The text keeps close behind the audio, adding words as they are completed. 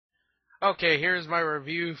Okay, here's my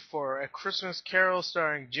review for A Christmas Carol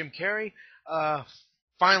starring Jim Carrey. Uh,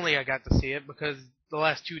 Finally I got to see it because the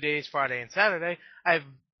last 2 days, Friday and Saturday, I've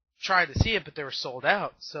tried to see it, but they were sold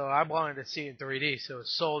out. So I wanted to see it in 3D, so it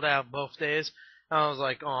was sold out both days. I was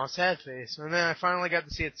like, oh, sad face. And then I finally got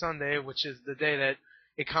to see it Sunday, which is the day that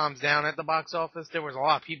it calms down at the box office. There was a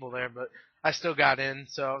lot of people there, but I still got in,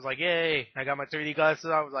 so I was like, yay. I got my 3D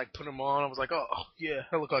glasses. I was like, put them on. I was like, oh, yeah,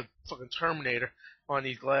 I look like fucking Terminator on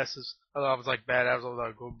these glasses. I was like bad. I was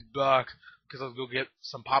like, go back because I was going to get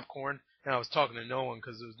some popcorn, and I was talking to no one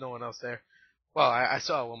because there was no one else there. Well, I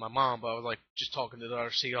saw it with my mom, but I was like just talking to the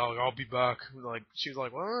other seagull. Like, I'll be back. Like she was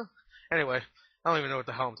like, what? Anyway, I don't even know what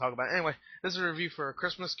the hell I'm talking about. Anyway, this is a review for A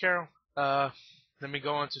Christmas Carol. Let me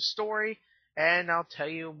go on to story, and I'll tell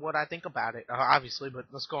you what I think about it. Obviously, but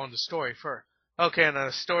let's go on to story first. Okay, and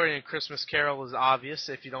the story in Christmas Carol is obvious.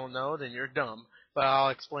 If you don't know, then you're dumb. But I'll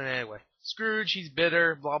explain it anyway. Scrooge, he's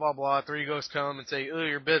bitter, blah blah blah. Three ghosts come and say, "Oh,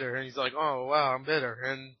 you're bitter," and he's like, "Oh wow, I'm bitter."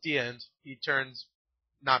 And the end, he turns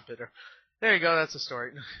not bitter. There you go. That's the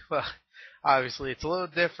story. Well, obviously, it's a little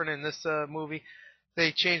different in this movie.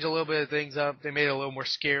 They changed a little bit of things up. They made it a little more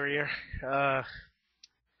scarier. Uh,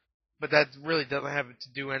 but that really doesn't have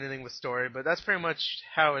to do anything with story. But that's pretty much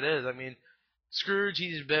how it is. I mean, Scrooge,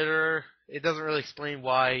 he's bitter. It doesn't really explain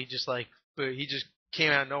why. But he just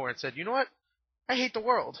came out of nowhere and said, "You know what? I hate the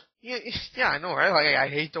world." Yeah, yeah, I know, right? Like, I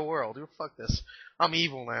hate the world. Fuck this. I'm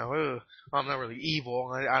evil now. Ugh. I'm not really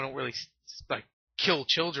evil. I don't really like kill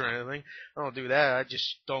children or anything. I don't do that. I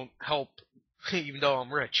just don't help, even though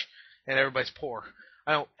I'm rich and everybody's poor.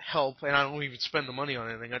 I don't help, and I don't even spend the money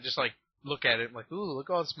on anything. I just like look at it like, ooh,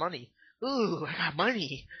 look at all this money. Ooh, I got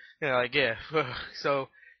money. Like yeah. So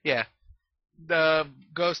yeah, the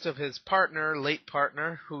ghost of his partner, late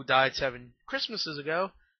partner, who died 7 Christmases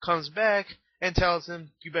ago, comes back and tells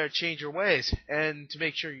him, "You better change your ways. And to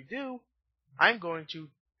make sure you do, I'm going to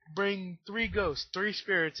bring three ghosts, three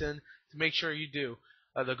spirits in to make sure you do.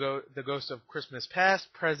 The ghost of Christmas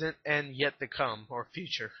past, present, and yet to come, or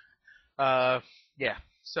future." Uh, yeah.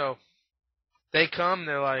 So they come.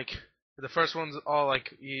 They're like, the first one's all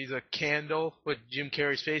like, he's a candle with Jim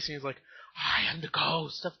Carrey's face, and he's like, "I am the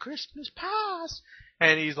ghost of Christmas past."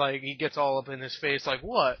 And he's like, he gets all up in his face, like,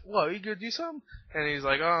 "What? What? You gonna do something?" And he's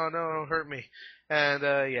like, "Oh no, don't hurt me." And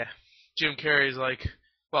yeah, Jim Carrey's like,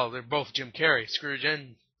 well, they're both Jim Carrey, Scrooge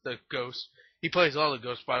and the ghost. He plays all the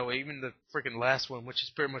ghosts, by the way, even the freaking last one, which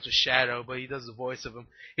is pretty much a shadow, but he does the voice of him,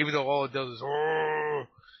 even though all it does is, "Oh."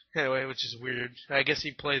 Anyway, which is weird. I guess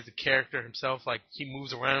he plays the character himself, like he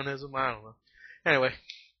moves around as him. I don't know. Anyway,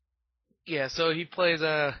 yeah. So he plays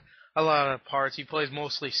a lot of parts. He plays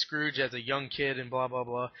mostly Scrooge as a young kid and blah blah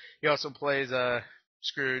blah. He also plays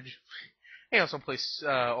Scrooge. He also plays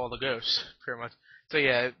all the ghosts, pretty much. So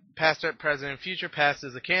yeah, past, present, and future. Past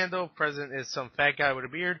is a candle. Present is some fat guy with a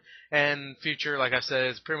beard, and future, like I said,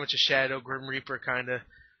 is pretty much a shadow, Grim Reaper kind of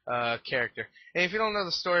character. And if you don't know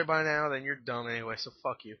the story by now, then you're dumb anyway. So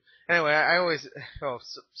fuck you. Anyway, I always. Oh,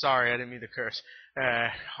 sorry, I didn't mean to curse.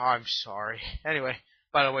 I'm sorry. Anyway,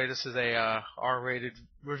 by the way, this is a R-rated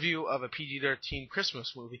review of a PG-13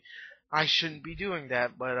 Christmas movie. I shouldn't be doing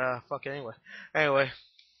that, but fuck it anyway. Anyway,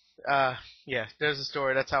 uh, yeah, there's a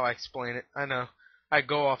story. That's how I explain it. I know. I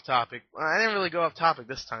go off topic. Well, I didn't really go off topic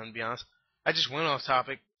this time, to be honest. I just went off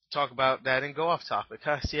topic, talk about that, and go off topic.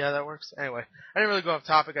 Huh? See how that works? Anyway, I didn't really go off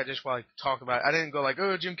topic. I just like talk about it. I didn't go like,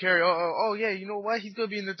 oh, Jim Carrey. Oh, yeah. You know what? He's gonna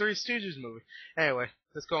be in the Three Stooges movie. Anyway,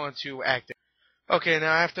 let's go on to acting. Okay,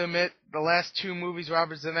 now I have to admit, the last two movies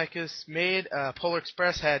Robert Zemeckis made, Polar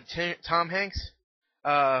Express had Tom Hanks.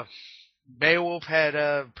 Uh, Beowulf had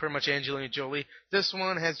pretty much Angelina Jolie. This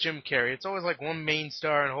one has Jim Carrey. It's always like one main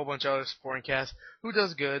star and a whole bunch of other supporting cast who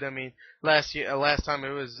does good. I mean, last time it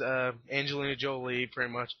was Angelina Jolie,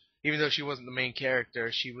 pretty much. Even though she wasn't the main character,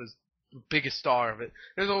 she was the biggest star of it.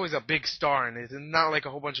 There's always a big star in it, and not like a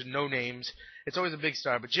whole bunch of no names. It's always a big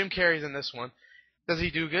star. But Jim Carrey's in this one. Does he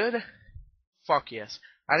do good? Fuck yes.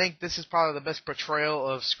 I think this is probably the best portrayal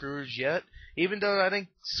of Scrooge yet. Even though I think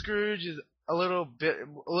Scrooge is a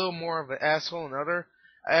little more of an asshole in other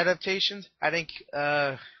adaptations. I think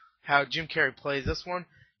how Jim Carrey plays this one,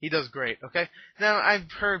 he does great. Okay. Now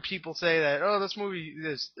I've heard people say that, oh, this movie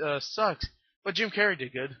sucks, but Jim Carrey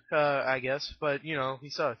did good, I guess. But you know, he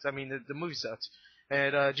sucks. I mean, the movie sucks,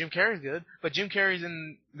 and Jim Carrey's good, but Jim Carrey's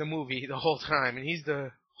in the movie the whole time, and he's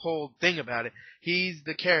the whole thing about it. He's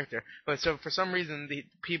the character. But so for some reason, the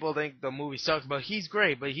people think the movie sucks, but he's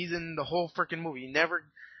great. But he's in the whole freaking movie.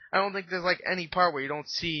 I don't think there's like any part where you don't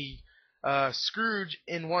see Scrooge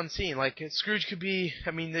in one scene. Like Scrooge could be,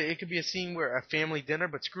 I mean, it could be a scene where a family dinner,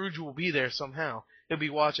 but Scrooge will be there somehow. He'll be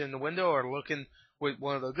watching the window or looking with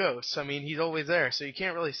one of the ghosts. I mean, he's always there, so you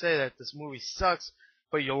can't really say that this movie sucks,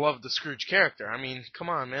 but you love the Scrooge character. I mean, come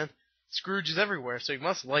on, man. Scrooge is everywhere, so you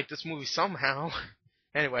must like this movie somehow.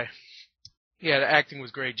 Anyway, yeah, the acting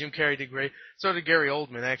was great. Jim Carrey did great. So did Gary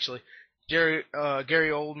Oldman, actually. Gary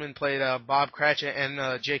Oldman played Bob Cratchit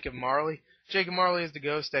and Jacob Marley. Jacob Marley is the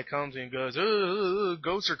ghost that comes and goes,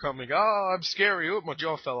 ghosts are coming. Oh, I'm scary. Oh, my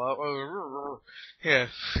jaw fell out. Yeah.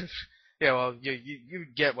 Yeah, well, you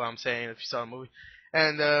get what I'm saying if you saw the movie.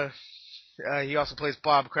 And he also plays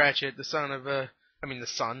Bob Cratchit, the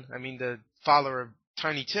father of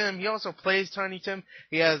Tiny Tim. He also plays Tiny Tim.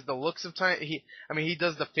 He has the looks of he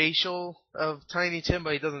does the facial of Tiny Tim,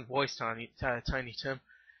 but he doesn't voice Tiny Tim.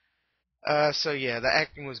 So yeah, the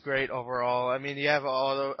acting was great overall. I mean, you have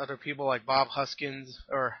all the other people like Bob Hoskins,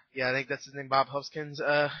 I think that's his name, Bob Hoskins.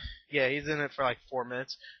 Yeah, he's in it for like 4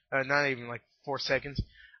 minutes, not even like 4 seconds.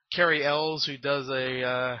 Carrie Ells, who doesn't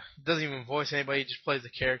even voice anybody, he just plays the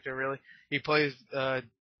character really. He plays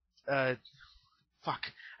fuck.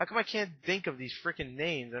 How come I can't think of these freaking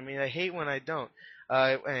names? I mean, I hate when I don't.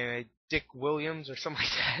 Anyway, Dick Williams or something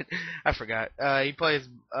like that. I forgot. He plays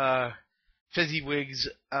Fezziwig's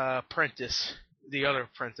apprentice, the other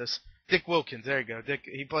apprentice, Dick Wilkins. There you go.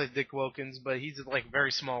 He plays Dick Wilkins, but he's like a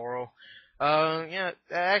very small role. Yeah,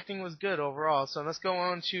 the acting was good overall. So let's go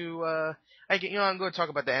on to I'm going to talk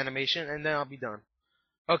about the animation, and then I'll be done.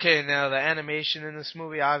 Okay, now the animation in this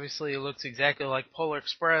movie obviously looks exactly like Polar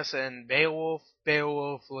Express and Beowulf.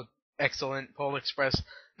 Beowulf looked excellent. Polar Express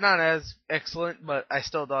not as excellent, but I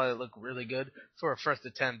still thought it looked really good for a first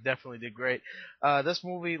attempt. Definitely did great. This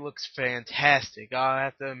movie looks fantastic. I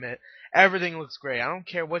have to admit, everything looks great. I don't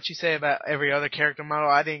care what you say about every other character model.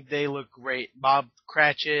 I think they look great. Bob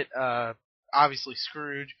Cratchit, obviously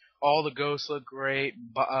Scrooge. All the ghosts look great.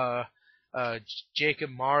 Jacob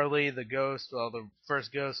Marley, the ghost, well, the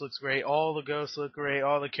first ghost looks great. All the ghosts look great.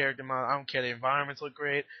 All the character models, I don't care. The environments look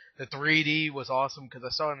great. The 3D was awesome because I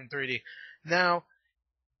saw it in 3D. Now,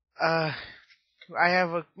 I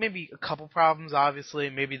have maybe a couple problems. Obviously,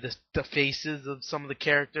 maybe the faces of some of the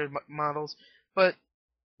character models, but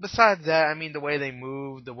besides that, I mean, the way they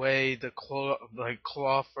moved, the way the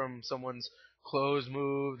cloth from someone's clothes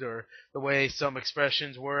moved, or the way some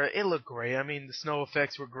expressions were, it looked great. I mean, the snow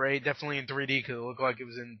effects were great, definitely in 3D because it looked like it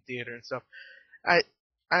was in theater and stuff. I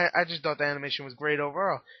just thought the animation was great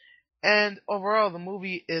overall. And overall, the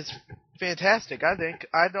movie is fantastic, I think.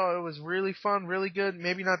 I thought it was really fun, really good.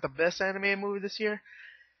 Maybe not the best animated movie this year.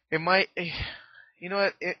 It might... You know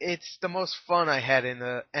what? It's the most fun I had in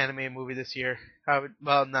an animated movie this year.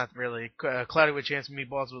 Well, not really. Cloudy with Chance of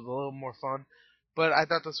Meatballs was a little more fun. But I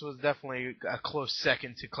thought this was definitely a close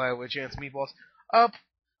second to Cloudy with Chance of Meatballs.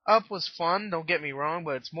 Up was fun, don't get me wrong,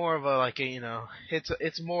 but it's more of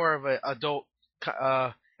it's more of an adult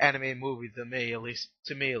animated movie than me, at least.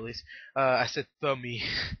 To me, at least. I said the me.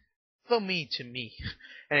 The me to me.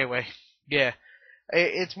 Anyway, yeah.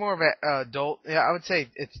 It's more of an adult. Yeah, I would say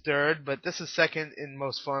it's third, but this is second in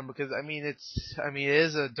most fun because it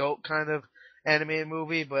is an adult kind of animated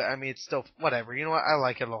movie, but I mean it's still whatever. You know what? I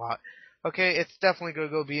like it a lot. Okay, it's definitely gonna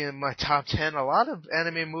go be in my top 10. A lot of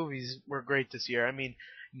anime movies were great this year. I mean,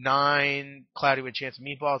 9, Cloudy with Chance of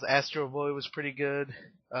Meatballs, Astro Boy was pretty good.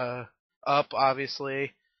 Up,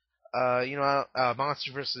 obviously.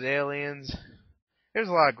 Monsters vs. Aliens. There's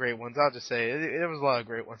a lot of great ones. I'll just say there was a lot of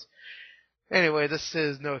great ones. Anyway, this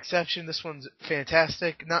is no exception. This one's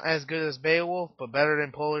fantastic. Not as good as Beowulf, but better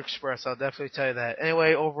than Polar Express. I'll definitely tell you that.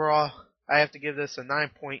 Anyway, overall, I have to give this a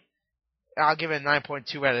 9. I'll give it a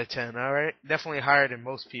 9.2 out of 10. All right, definitely higher than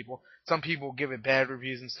most people. Some people give it bad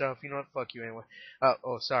reviews and stuff. You know what? Fuck you anyway.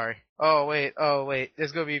 Sorry. Oh wait.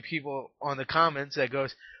 There's gonna be people on the comments that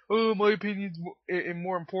goes, "Oh, my opinion's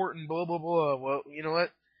more important." Blah blah blah. Well, you know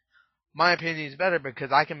what? My opinion is better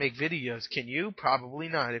because I can make videos. Can you? Probably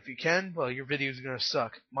not. If you can, well, your videos are gonna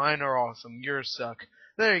suck. Mine are awesome. Yours suck.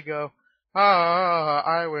 There you go.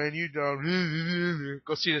 I win. You don't.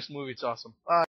 Go see this movie. It's awesome. Bye.